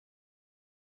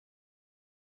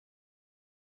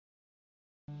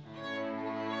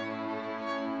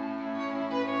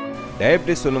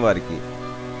Diabetes ఉన్నవారికి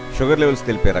sugar levels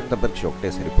తెలిపే రక్త పరీక్ష ఒకటే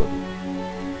సరిపోదు.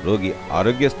 రోగి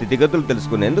ఆరోగ్య స్థితిగతులు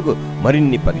తెలుసుకునేందుకు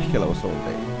మరిన్ని పరీక్షలు అవసరం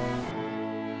ఉంటాయి.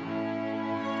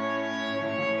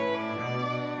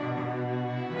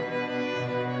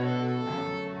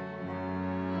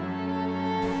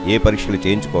 ఏ పరీక్షలు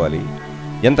చేయించుకోవాలి,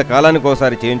 ఎంత కాలానికి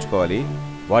ఒకసారి చేయించుకోవాలి,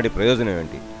 వాటి ప్రయోజనం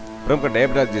ఏంటి? ప్రముఖ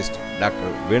డయాబెటాలజిస్ట్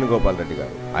డాక్టర్ వేణుగోపాల్ రెడ్డి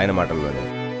గారు ఆయన మాటల్లోనే.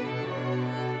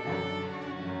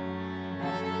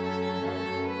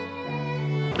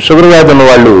 షుగర్ వ్యాధి ఉన్న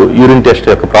వాళ్ళు యూరిన్ టెస్ట్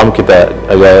యొక్క ప్రాముఖ్యత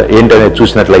ఏంటనేది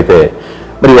చూసినట్లయితే,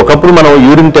 మరి ఒకప్పుడు మనం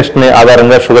యూరిన్ టెస్ట్ని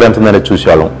ఆధారంగా షుగర్ ఎంత ఉందనేది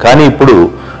చూసేవాళ్ళం. కానీ ఇప్పుడు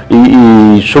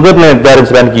ఈ షుగర్ని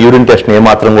నిర్ధారించడానికి యూరిన్ టెస్ట్ని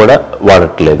ఏమాత్రం కూడా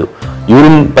వాడట్లేదు.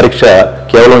 యూరిన్ పరీక్ష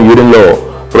కేవలం యూరిన్లో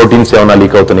ప్రోటీన్స్ ఏమైనా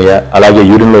లీక్ అవుతున్నాయా, అలాగే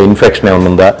యూరిన్లో ఇన్ఫెక్షన్ ఏమైనా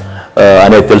ఉందా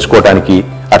అనేది తెలుసుకోవడానికి,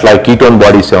 అట్లాగే కీటోన్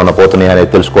బాడీస్ ఏమైనా పోతున్నాయా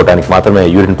అనేది తెలుసుకోవడానికి మాత్రమే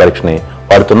యూరిన్ పరీక్షని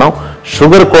వాడుతున్నాం.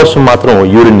 షుగర్ కోసం మాత్రం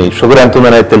షుగర్ ఎంత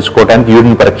ఉందనేది తెలుసుకోవడానికి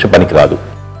యూరిన్ పరీక్ష పనికిరాదు.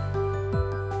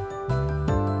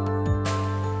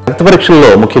 రక్త పరీక్షల్లో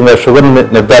ముఖ్యంగా షుగర్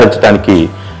నిర్ధారించడానికి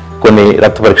కొన్ని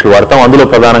రక్త పరీక్షలు వాడతాం. అందులో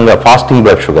ప్రధానంగా fasting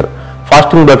blood sugar.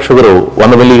 Fasting blood sugar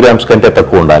 100 milligrams కంటే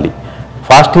తక్కువ ఉండాలి.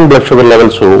 Fasting blood sugar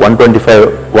levels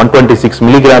 126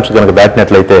 milligrams కనుక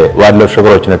దాటినట్లయితే వారిలో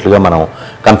షుగర్ వచ్చినట్లుగా మనం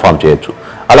కన్ఫర్మ్ చేయొచ్చు.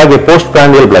 అలాగే పోస్ట్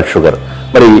ప్రాండియల్ బ్లడ్ షుగర్,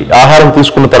 మరి ఆహారం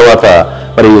తీసుకున్న తర్వాత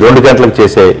మరి 2 గంటలకు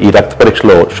చేసే ఈ రక్త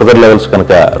పరీక్షలో షుగర్ లెవెల్స్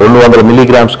కనుక 200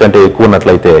 మిల్లీగ్రామ్స్ కంటే ఎక్కువ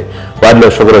ఉన్నట్లయితే వారిలో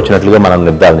షుగర్ వచ్చినట్లుగా మనం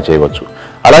నిర్ధారణ చేయవచ్చు.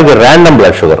 అలాగే ర్యాండమ్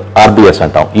బ్లడ్ షుగర్, RBS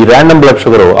అంటాం. ఈ ర్యాండమ్ బ్లడ్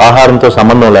షుగర్ ఆహారంతో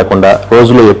సంబంధం లేకుండా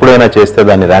రోజులో ఎప్పుడైనా చేస్తే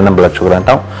దాన్ని ర్యాండమ్ బ్లడ్ షుగర్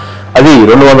అంటాం. అది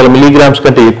 200 మిల్లీగ్రామ్స్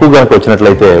కంటే ఎక్కువ కనుక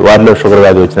వచ్చినట్లయితే వారిలో షుగర్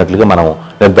వ్యాధి వచ్చినట్లుగా మనం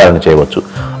నిర్ధారణ చేయవచ్చు.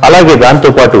 అలాగే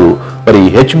దాంతోపాటు మరి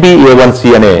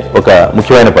HbA1c అనే ఒక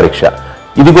ముఖ్యమైన పరీక్ష,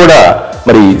 ఇది కూడా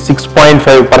మరి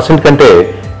 6.5% కంటే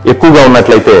ఎక్కువగా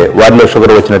ఉన్నట్లయితే వారిలో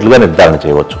షుగర్ వచ్చినట్లుగా నిర్ధారణ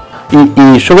చేయవచ్చు. ఈ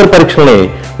షుగర్ పరీక్షల్ని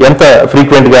ఎంత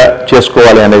ఫ్రీక్వెంట్గా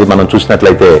చేసుకోవాలి అనేది మనం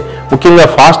చూసినట్లయితే, ముఖ్యంగా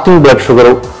ఫాస్టింగ్ బ్లడ్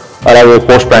షుగరు, అలాగే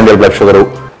పోస్ట్ ప్రాండియల్ బ్లడ్ షుగరు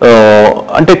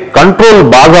అంటే కంట్రోల్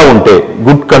బాగా ఉంటే,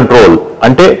 గుడ్ కంట్రోల్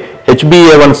అంటే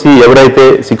HbA1c ఎవరైతే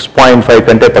 6.5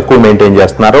 కంటే తక్కువ మెయింటైన్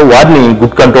చేస్తున్నారో వారిని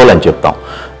గుడ్ కంట్రోల్ అని చెప్తాం.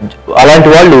 అలాంటి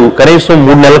వాళ్ళు కనీసం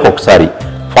 3 నెలలకు ఒకసారి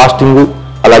ఫాస్టింగ్,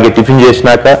 అలాగే టిఫిన్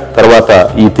చేసినాక తర్వాత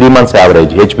ఈ 3 మంత్స్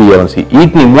యావరేజ్ HbA1c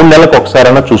వీటిని 3 నెలలకు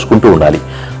ఒకసారైనా చూసుకుంటూ ఉండాలి.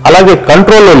 అలాగే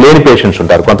కంట్రోల్లో లేని పేషెంట్స్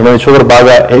ఉంటారు, కొంతమంది షుగర్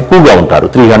బాగా ఎక్కువగా ఉంటారు,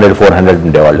 300-400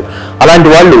 ఉండేవాళ్ళు. అలాంటి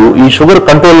వాళ్ళు ఈ షుగర్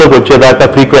కంట్రోల్లోకి వచ్చేదాకా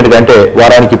ఫ్రీక్వెంట్గా అంటే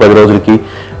వారానికి 10 రోజులకి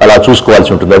అలా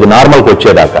చూసుకోవాల్సి ఉంటుంది. అది నార్మల్కి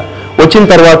వచ్చేదాకా. వచ్చిన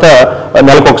తర్వాత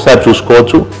నెలకు ఒకసారి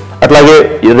చూసుకోవచ్చు. అట్లాగే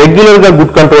రెగ్యులర్గా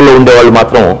గుడ్ కంట్రోల్లో ఉండేవాళ్ళు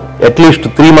మాత్రం అట్లీస్ట్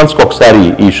 3 మంత్స్కి ఒకసారి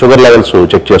ఈ షుగర్ లెవెల్స్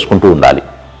చెక్ చేసుకుంటూ ఉండాలి.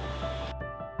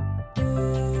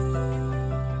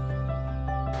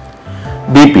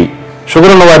 బీపీ,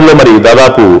 షుగర్ ఉన్న వారిలో మరి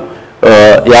దాదాపు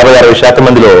 50-60%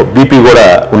 మందిలో బీపీ కూడా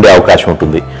ఉండే అవకాశం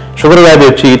ఉంటుంది. షుగర్ వ్యాధి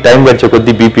వచ్చి టైం గడిచే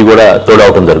కొద్దీ బీపీ కూడా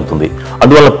తోడవటం జరుగుతుంది.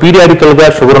 అందువల్ల పీరియాడికల్గా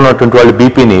షుగర్ ఉన్నటువంటి వాళ్ళు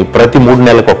బీపీని ప్రతి 3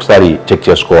 నెలలకు ఒకసారి చెక్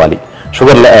చేసుకోవాలి,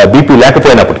 బీపీ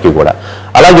లేకపోయినప్పటికీ కూడా.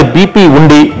 అలాగే బీపీ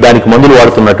ఉండి దానికి మందులు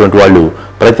వాడుతున్నటువంటి వాళ్ళు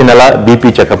ప్రతి నెల బీపీ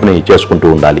చెకప్ని చేసుకుంటూ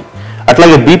ఉండాలి.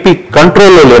 అట్లాగే బీపీ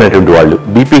కంట్రోల్లో లేనటువంటి వాళ్ళు,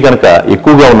 బీపీ కనుక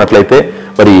ఎక్కువగా ఉన్నట్లయితే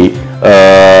మరి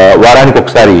వారానికి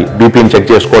ఒకసారి బీపీని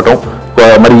చెక్ చేసుకోవటం.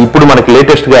 మరి ఇప్పుడు మనకి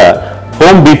లేటెస్ట్గా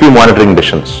హోమ్ బీపీ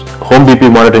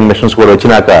మానిటరింగ్ మెషిన్స్ కూడా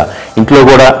వచ్చినాక ఇంట్లో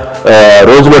కూడా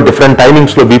రోజులో డిఫరెంట్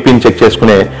టైమింగ్స్లో బీపీని చెక్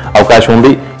చేసుకునే అవకాశం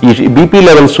ఉంది. ఈ బీపీ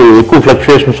లెవెల్స్ ఎక్కువ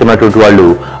ఫ్లక్చుయేషన్స్ ఉన్నటువంటి వాళ్ళు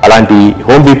అలాంటి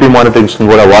హోమ్ బీపీ మానిటరింగ్స్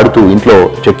కూడా వాడుతూ ఇంట్లో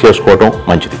చెక్ చేసుకోవటం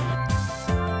మంచిది.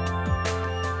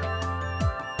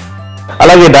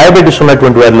 అలాగే డయాబెటీస్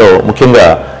ఉన్నటువంటి వారిలో ముఖ్యంగా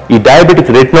ఈ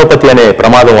డయాబెటిక్ రెటినోపతి అనే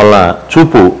ప్రమాదం వలన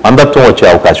చూపు అంధత్వం వచ్చే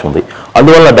అవకాశం ఉంది.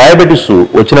 అందువలన డయాబెటీస్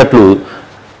వచ్చినట్లు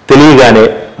తెలియగానే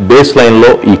బేస్ లైన్లో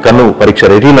ఈ కన్ను పరీక్ష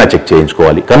రెటీనా చెక్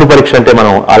చేయించుకోవాలి. కన్ను పరీక్ష అంటే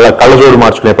మనం అలా కళ్ళజోడు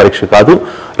మార్చుకునే పరీక్ష కాదు,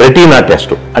 రెటీనా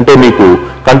టెస్ట్ అంటే మీకు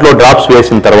కంట్లో డ్రాప్స్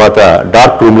వేసిన తర్వాత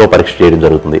డార్క్ రూమ్లో పరీక్ష చేయడం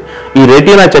జరుగుతుంది. ఈ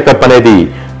రెటీనా చెకప్ అనేది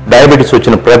డయాబెటీస్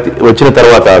వచ్చిన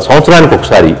తర్వాత సంవత్సరానికి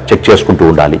ఒకసారి చెక్ చేసుకుంటూ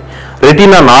ఉండాలి.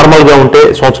 రెటీనా నార్మల్గా ఉంటే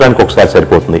సంవత్సరానికి ఒకసారి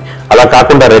సరిపోతుంది. అలా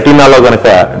కాకుండా రెటీనాలో కనుక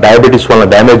డయాబెటీస్ వలన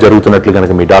డ్యామేజ్ జరుగుతున్నట్లు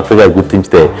కనుక మీ డాక్టర్ గారు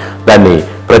గుర్తించితే దాన్ని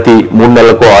ప్రతి 3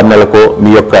 నెలలకో 6 నెలలకో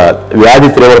మీ యొక్క వ్యాధి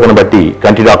తీవ్రతను బట్టి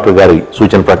కంటి డాక్టర్ గారి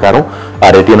సూచన ప్రకారం ఆ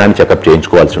రెటీనాని చెకప్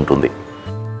చేయించుకోవాల్సి ఉంటుంది.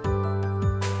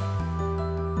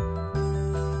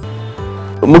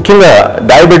 ముఖ్యంగా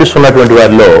డయాబెటీస్ ఉన్నటువంటి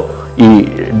వారిలో ఈ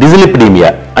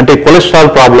డిజిలిపిడీమియా అంటే కొలెస్ట్రాల్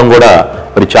ప్రాబ్లం కూడా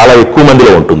మరి చాలా ఎక్కువ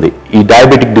మందిలో ఉంటుంది. ఈ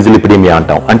డయాబెటిక్ డిజిలిపిడీమియా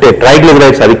అంటాం. అంటే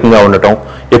ట్రైగ్లిజరైడ్స్ అధికంగా ఉండటం,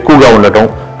 ఎక్కువగా ఉండటం,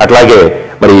 అట్లాగే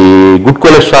మరి గుడ్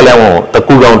కొలెస్ట్రాల్ ఏమో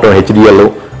తక్కువగా ఉండటం HDL,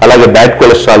 అలాగే బ్యాడ్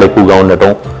కొలెస్ట్రాల్ ఎక్కువగా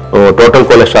ఉండటం, టోటల్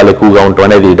కొలెస్ట్రాల్ ఎక్కువగా ఉండటం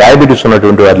అనేది డయాబెటీస్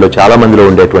ఉన్నటువంటి వారిలో చాలా మందిలో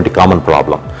ఉండేటువంటి కామన్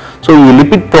ప్రాబ్లం. సో ఈ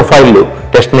లిపిడ్ ప్రొఫైల్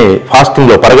టెస్ట్ని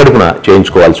ఫాస్టింగ్లో పరగడుపున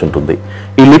చేయించుకోవాల్సి ఉంటుంది.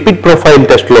 ఈ లిపిడ్ ప్రొఫైల్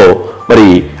టెస్ట్లో మరి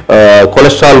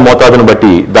కొలెస్ట్రాల్ మోతాదును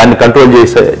బట్టి దాన్ని కంట్రోల్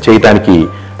చేయడానికి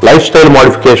లైఫ్ స్టైల్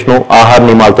మోడిఫికేషను, ఆహార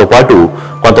నియమాలతో పాటు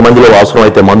కొంతమందిలో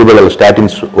అవసరమైతే మందు బిళ్ళల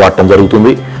స్టాటిన్స్ వాడటం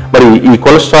జరుగుతుంది. మరి ఈ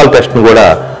కొలెస్ట్రాల్ టెస్ట్ను కూడా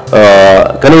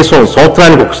కనీసం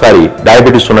సంవత్సరానికి ఒకసారి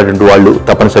డయాబెటీస్ ఉన్నటువంటి వాళ్ళు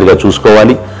తప్పనిసరిగా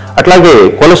చూసుకోవాలి. అట్లాగే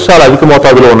కొలెస్ట్రాల్ అధిక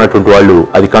మోతాదులో ఉన్నటువంటి వాళ్ళు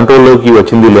అది కంట్రోల్లోకి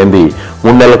వచ్చింది లేనిది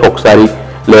 3 నెలలకు ఒకసారి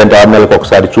లేదంటే 6 నెలలకు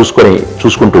ఒకసారి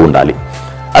చూసుకుంటూ ఉండాలి.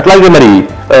 అట్లాగే మరి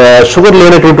షుగర్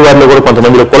లేనటువంటి వారిలో కూడా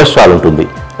కొంతమందిలో కొలెస్ట్రాల్ ఉంటుంది.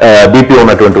 బీపీ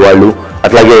ఉన్నటువంటి వాళ్ళు,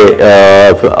 అట్లాగే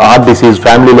హార్ట్ డిసీజ్,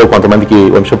 ఫ్యామిలీలో కొంతమందికి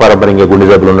వంశపారంపర్యంగా గుండె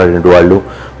జబ్బులు ఉన్నటువంటి వాళ్ళు,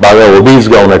 బాగా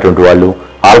ఒబీస్గా ఉన్నటువంటి వాళ్ళు,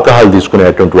 ఆల్కహాల్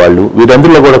తీసుకునేటువంటి వాళ్ళు,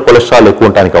 వీరందరిలో కూడా కొలెస్ట్రాల్ ఎక్కువ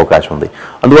ఉండడానికి అవకాశం ఉంది.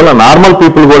 అందువల్ల నార్మల్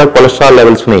పీపుల్ కూడా కొలెస్ట్రాల్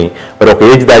లెవెల్స్ని మరి ఒక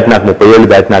ఏజ్ దాటినాక 30 ఏళ్ళు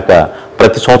దాటినాక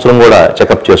ప్రతి సంవత్సరం కూడా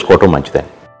చెకప్ చేసుకోవటం మంచిదే.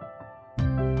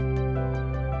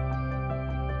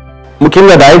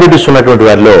 ముఖ్యంగా డయాబెటీస్ ఉన్నటువంటి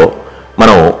వారిలో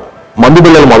మనం మందు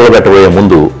బిళ్ళలు మొదలు పెట్టబోయే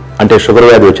ముందు, అంటే షుగర్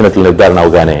వ్యాధి వచ్చినట్లు నిర్ధారణ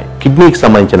అవగానే కిడ్నీకి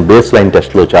సంబంధించిన బేస్ లైన్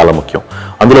టెస్టులు చాలా ముఖ్యం.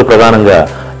 అందులో ప్రధానంగా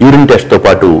యూరిన్ టెస్ట్తో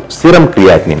పాటు సీరం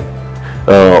క్రియాటినిన్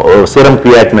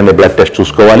అనే బ్లడ్ టెస్ట్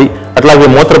చూసుకోవాలి. అట్లాగే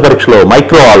మూత్ర పరీక్షలో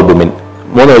మైక్రో ఆల్బుమిన్,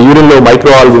 యూరిన్లో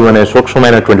మైక్రో ఆల్బుమిన్ అనే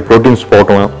సూక్ష్మమైనటువంటి ప్రోటీన్స్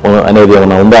పోవటం అనేది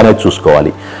ఏమైనా ఉందా అనేది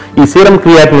చూసుకోవాలి. ఈ సీరం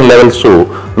క్రియాటినిన్ లెవెల్స్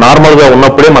నార్మల్గా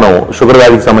ఉన్నప్పుడే మనం షుగర్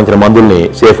వ్యాధికి సంబంధించిన మందుల్ని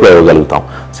సేఫ్గా ఇవ్వగలుగుతాం.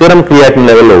 సీరం క్రియాటినిన్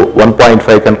లెవెల్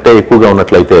 1.5 కంటే ఎక్కువగా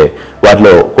ఉన్నట్లయితే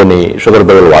వాటిలో కొన్ని షుగర్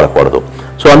బిళ్ళలు వాడకూడదు.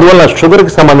 సో అందువల్ల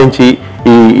షుగర్కి సంబంధించి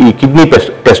ఈ కిడ్నీ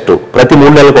టెస్ట్ ప్రతి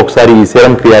 3 నెలలకు ఒకసారి ఈ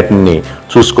సీరం క్రియాటిన్ని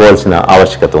చూసుకోవాల్సిన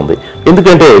ఆవశ్యకత ఉంది.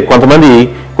 ఎందుకంటే కొంతమంది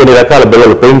కొన్ని రకాల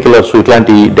బిళ్ళలు, పెయిన్ కిల్లర్స్,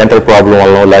 ఇట్లాంటి డెంటల్ ప్రాబ్లం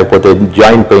వలన లేకపోతే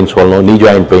జాయింట్ పెయిన్స్ వలన, నీ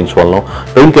జాయింట్ పెయిన్స్ వలన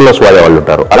పెయిన్ కిల్లర్స్ వాడే వాళ్ళు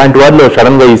ఉంటారు. అలాంటి వారిలో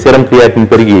సడన్ గా ఈ సీరం క్రియాటిన్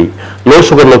పెరిగి లో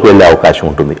షుగర్లోకి వెళ్ళే అవకాశం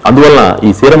ఉంటుంది. అందువలన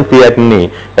ఈ సీరం క్రియాటిన్ని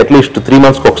అట్లీస్ట్ 3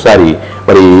 monthsకి ఒకసారి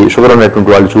మరి షుగర్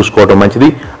ఉన్నటువంటి వాళ్ళు చూసుకోవడం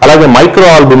మంచిది. అలాగే మైక్రో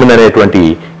ఆల్బుమిన్ అనేటువంటి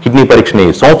కిడ్నీ పరీక్షని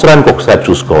సంవత్సరానికి ఒకసారి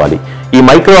చూసుకోవాలి. ఈ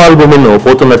మైక్రో ఆల్బుమిన్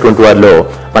పోతున్నటువంటి వారిలో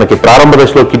మనకి ప్రారంభ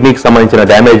దశలో కిడ్నీకి సంబంధించిన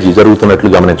డ్యామేజ్ జరుగుతున్నట్లు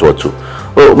గమనించవచ్చు.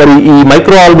 మరి ఈ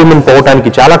మైక్రో ఆల్బుమిన్ పోవడానికి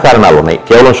చాలా కారణాలు ఉన్నాయి.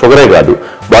 కేవలం షుగరే కాదు,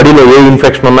 బాడీలో ఏ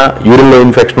ఇన్ఫెక్షన్ ఉన్నా, యూరిన్లో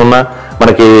ఇన్ఫెక్షన్ ఉన్నా,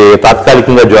 మనకి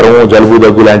తాత్కాలికంగా జ్వరం, జలుబు,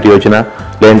 దగ్గు లాంటివి వచ్చినా,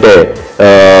 లేదంటే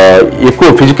ఎక్కువ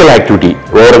ఫిజికల్ యాక్టివిటీ,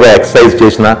 ఓవర్గా ఎక్సర్సైజ్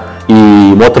చేసినా ఈ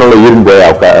మూత్రంలో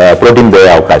ప్రోటీన్ పోయే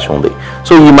అవకాశం ఉంది.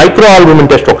 సో ఈ మైక్రో ఆల్బుమిన్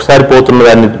టెస్ట్ ఒకసారి పోతున్న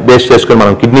దాన్ని బేస్ చేసుకుని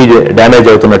మనం కిడ్నీ డ్యామేజ్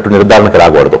అవుతున్నట్టు నిర్ధారణకు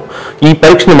రాకూడదు. ఈ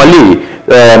పరీక్షని మళ్ళీ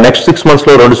నెక్స్ట్ 6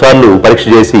 monthsలో 2 సార్లు పరీక్ష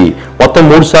చేసి మొత్తం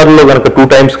 3 సార్లు కనుక 2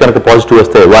 times కనుక పాజిటివ్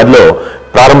వస్తే వాటిలో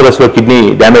ప్రారంభ దశలో కిడ్నీ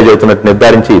డ్యామేజ్ అవుతున్నట్టు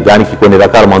నిర్ధారించి దానికి కొన్ని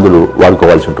రకాల మందులు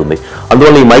వాడుకోవాల్సి ఉంటుంది.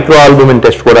 అందువల్ల ఈ మైక్రో ఆల్బుమిన్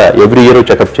టెస్ట్ కూడా ఎవ్రీ ఇయర్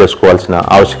చెకప్ చేసుకోవాల్సిన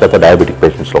ఆవశ్యకత డయాబెటిక్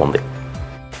పేషెంట్స్లో ఉంది.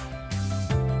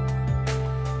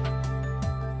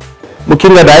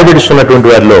 ముఖ్యంగా డయాబెటీస్ ఉన్నటువంటి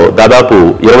వారిలో దాదాపు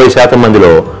 20% మందిలో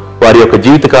వారి యొక్క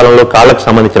జీవిత కాలంలో కాళ్ళకు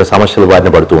సంబంధించిన సమస్యలు బారిన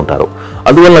పడుతూ ఉంటారు.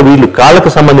 అందువల్ల వీళ్ళు కాళ్ళకు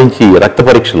సంబంధించి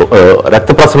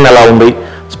రక్త ప్రసరణ ఎలా ఉంది,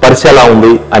 స్పర్శ ఎలా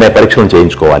ఉంది అనే పరీక్షలను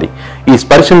చేయించుకోవాలి. ఈ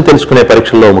స్పర్శను తెలుసుకునే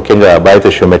పరీక్షల్లో ముఖ్యంగా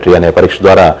బయోటెస్టియోమెట్రీ అనే పరీక్ష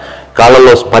ద్వారా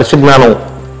కాళ్ళల్లో స్పర్శ జ్ఞానం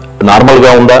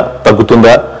నార్మల్గా ఉందా,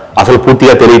 తగ్గుతుందా, అసలు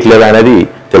పూర్తిగా తెలియట్లేదా అనేది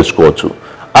తెలుసుకోవచ్చు.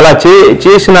 అలా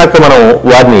చేసినాక మనం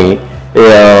వారిని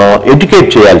ఎడ్యుకేట్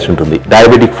చేయాల్సి ఉంటుంది.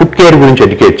 డయాబెటిక్ ఫుడ్ కేర్ గురించి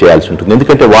ఎడ్యుకేట్ చేయాల్సి ఉంటుంది.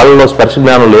 ఎందుకంటే వాళ్ళలో స్పర్శ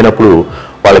జ్ఞానం లేనప్పుడు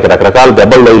వాళ్ళకి రకరకాల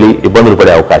దెబ్బలు తగిలి ఇబ్బందులు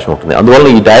పడే అవకాశం ఉంటుంది. అందువల్ల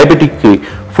ఈ డయాబెటిక్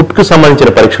ఫుడ్కి సంబంధించిన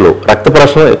పరీక్షలు, రక్త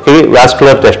ప్రసరణకి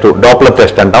వాస్కులర్ టెస్ట్, డాప్లర్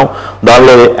టెస్ట్ అంటాం,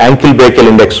 దానిలో యాంకిల్ బేకెల్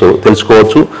ఇండెక్స్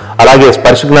తెలుసుకోవచ్చు. అలాగే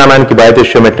స్పర్శ జ్ఞానానికి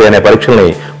బయోటెస్టియోమెట్రీ అనే పరీక్షల్ని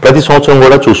ప్రతి సంవత్సరం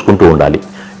కూడా చూసుకుంటూ ఉండాలి.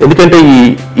 ఎందుకంటే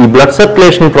ఈ బ్లడ్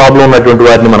సర్క్యులేషన్ ప్రాబ్లం ఉన్నటువంటి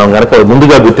వారిని మనం కనుక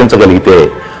ముందుగా గుర్తించగలిగితే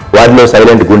వారిలో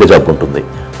సైలెంట్ గుండె జబ్బు ఉంటుంది,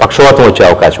 పక్షవాతం వచ్చే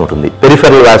అవకాశం ఉంటుంది,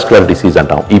 పెరిఫెరల్ వాస్కులర్ డిసీజ్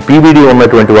అంటాం. ఈ పీవీడీ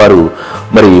ఉన్నటువంటి వారు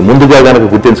మరి ముందుగా కనుక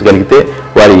గుర్తించగలిగితే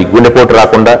వారి గుండెపోటు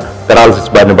రాకుండా, పెరాలసిస్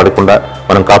బారిన పడకుండా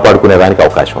మనం కాపాడుకునేదానికి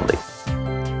అవకాశం ఉంది.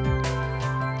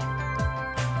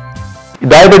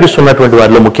 డయాబెటీస్ ఉన్నటువంటి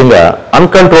వారిలో ముఖ్యంగా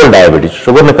అన్కంట్రోల్ డయాబెటీస్,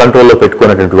 షుగర్ని కంట్రోల్లో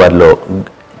పెట్టుకున్నటువంటి వారిలో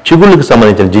చిగుళ్ళకి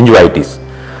సంబంధించిన జింజివైటిస్,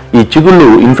 ఈ చిగుళ్ళు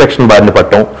ఇన్ఫెక్షన్ బారిన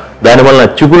పడటం, దానివల్ల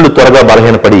చిగుళ్ళు త్వరగా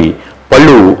బలహీనపడి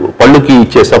పళ్ళుకి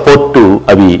ఇచ్చే సపోర్టు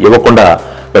అవి ఇవ్వకుండా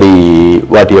మరి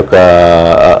వాటి యొక్క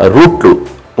రూట్లు,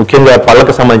 ముఖ్యంగా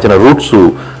పళ్ళకు సంబంధించిన రూట్స్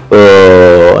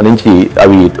నుంచి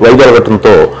అవి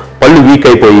వైదొలగటంతో పళ్ళు వీక్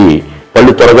అయిపోయి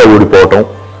పళ్ళు త్వరగా ఊడిపోవటం,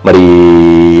 మరి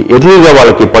ఎర్లీగా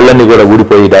వాళ్ళకి పళ్ళన్నీ కూడా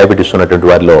ఊడిపోయి డయాబెటీస్ ఉన్నటువంటి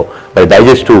వారిలో మరి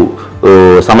డైజెస్టివ్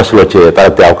సమస్యలు వచ్చే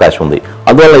తలెత్తే అవకాశం ఉంది.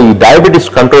 అందువల్ల ఈ డయాబెటీస్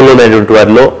కంట్రోల్లో లేనటువంటి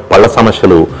వారిలో పళ్ళ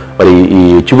సమస్యలు, మరి ఈ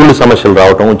చిగుళ్ళు సమస్యలు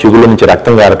రావటం, చిగుళ్ళ నుంచి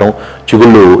రక్తం గారటం,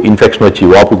 చిగుళ్ళు ఇన్ఫెక్షన్ వచ్చి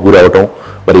వాపుకు గురవటం,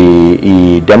 మరి ఈ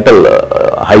డెంటల్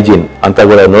హైజీన్ అంతా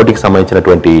కూడా నోటికి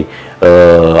సంబంధించినటువంటి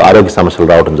ఆరోగ్య సమస్యలు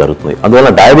రావడం జరుగుతుంది. అందువల్ల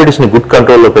డయాబెటీస్ని గుడ్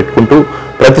కంట్రోల్లో పెట్టుకుంటూ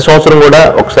ప్రతి సంవత్సరం కూడా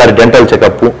ఒకసారి డెంటల్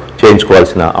చెకప్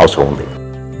చేయించుకోవాల్సిన అవసరం ఉంది.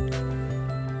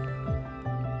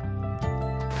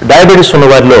 డయాబెటీస్ ఉన్న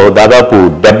వారిలో దాదాపు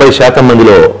 70%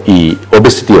 మందిలో ఈ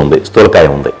ఒబెసిటీ ఉంది,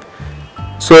 స్థూలకాయం ఉంది.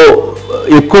 సో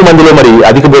ఎక్కువ మందిలో మరి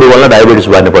అధిక బరువు వలన డయాబెటీస్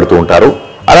బారిన పడుతూ ఉంటారు.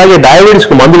 అలాగే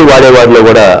డయాబెటీస్కు మందులు వాడే వారిలో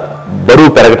కూడా బరువు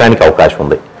పెరగడానికి అవకాశం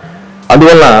ఉంది.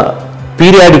 అందువల్ల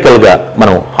పీరియాడికల్గా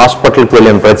మనం హాస్పిటల్కి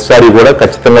వెళ్ళిన ప్రతిసారి కూడా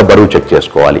ఖచ్చితంగా బరువు చెక్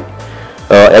చేసుకోవాలి.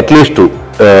 అట్లీస్ట్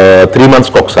 3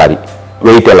 monthsకి ఒకసారి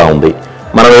వెయిట్ ఎలా ఉంది.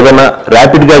 మనం ఏదైనా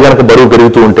ర్యాపిడ్గా కనుక బరువు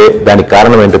పెరుగుతూ ఉంటే దానికి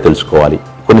కారణం ఏంటో తెలుసుకోవాలి.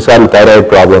 కొన్నిసార్లు థైరాయిడ్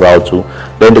ప్రాబ్లం రావచ్చు,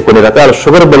 లేదంటే కొన్ని రకాల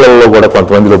షుగర్ బిళ్ళల్లో కూడా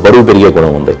కొంతమందిలో బరువు పెరిగే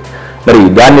గుణం ఉంది. మరి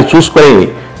దాన్ని చూసుకొని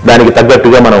దానికి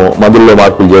తగ్గట్టుగా మనం మందుల్లో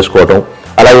మార్పులు చేసుకోవటం.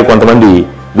 అలాగే కొంతమంది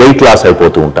వెయిట్ లాస్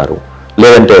అయిపోతూ ఉంటారు,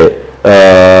 లేదంటే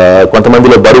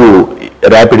కొంతమందిలో బరువు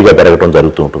ర్యాపిడ్గా పెరగటం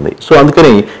జరుగుతూ ఉంటుంది. సో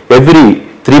అందుకని ఎవ్రీ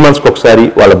 3 monthsకి ఒకసారి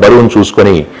వాళ్ళ బరువును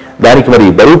చూసుకొని దానికి మరి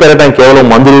బరువు పెరగడానికి కేవలం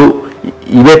మందులు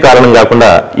ఇవే కారణం కాకుండా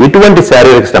ఎటువంటి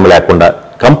శారీరక శ్రమ లేకుండా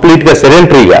కంప్లీట్గా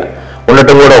సెడెంటరీగా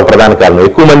ఉండటం కూడా ఒక ప్రధాన కారణం.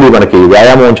 ఎక్కువ మంది మనకి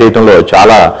వ్యాయామం చేయడంలో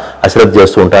చాలా అశ్రద్ధ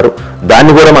చేస్తూ ఉంటారు.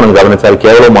 దాన్ని కూడా మనం గమనించాలి.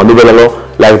 కేవలం మందులలో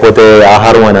లేకపోతే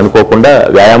ఆహారం అని అనుకోకుండా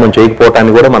వ్యాయామం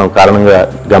చేయకపోవటాన్ని కూడా మనం కారణంగా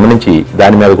గమనించి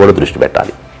దాని మీద కూడా దృష్టి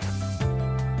పెట్టాలి.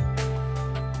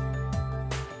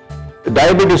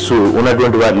 డయాబెటీస్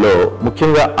ఉన్నటువంటి వారిలో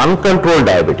ముఖ్యంగా అన్కంట్రోల్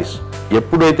డయాబెటీస్,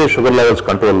 ఎప్పుడైతే షుగర్ లెవెల్స్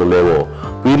కంట్రోల్లో లేవో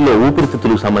వీరిలో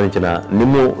ఊపిరితిత్తులకు సంబంధించిన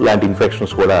నిమ్ము లాంటి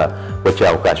ఇన్ఫెక్షన్స్ కూడా వచ్చే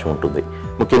అవకాశం ఉంటుంది.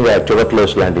 ముఖ్యంగా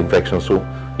ట్యూబర్క్యులోసిస్ లాంటి ఇన్ఫెక్షన్స్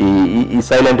ఈ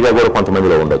సైలెంట్గా కూడా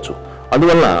కొంతమందిలో ఉండొచ్చు.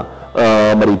 అందువల్ల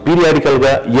మరి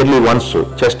పీరియాడికల్గా ఇయర్లీ వన్స్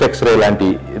చెస్ట్ ఎక్స్రే లాంటి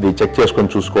ఇది చెక్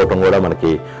చేసుకొని చూసుకోవటం కూడా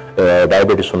మనకి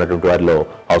డయాబెటీస్ ఉన్నటువంటి వారిలో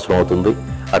అవసరం అవుతుంది.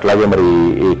 అట్లాగే మరి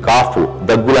ఈ కాఫ్,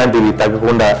 దగ్గు లాంటివి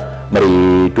తగ్గకుండా మరి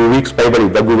 2 weeks పైబడి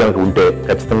దగ్గు కనుక ఉంటే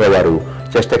ఖచ్చితంగా వారు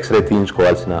చెస్ట్ ఎక్స్రే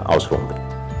తీయించుకోవాల్సిన అవసరం ఉంది.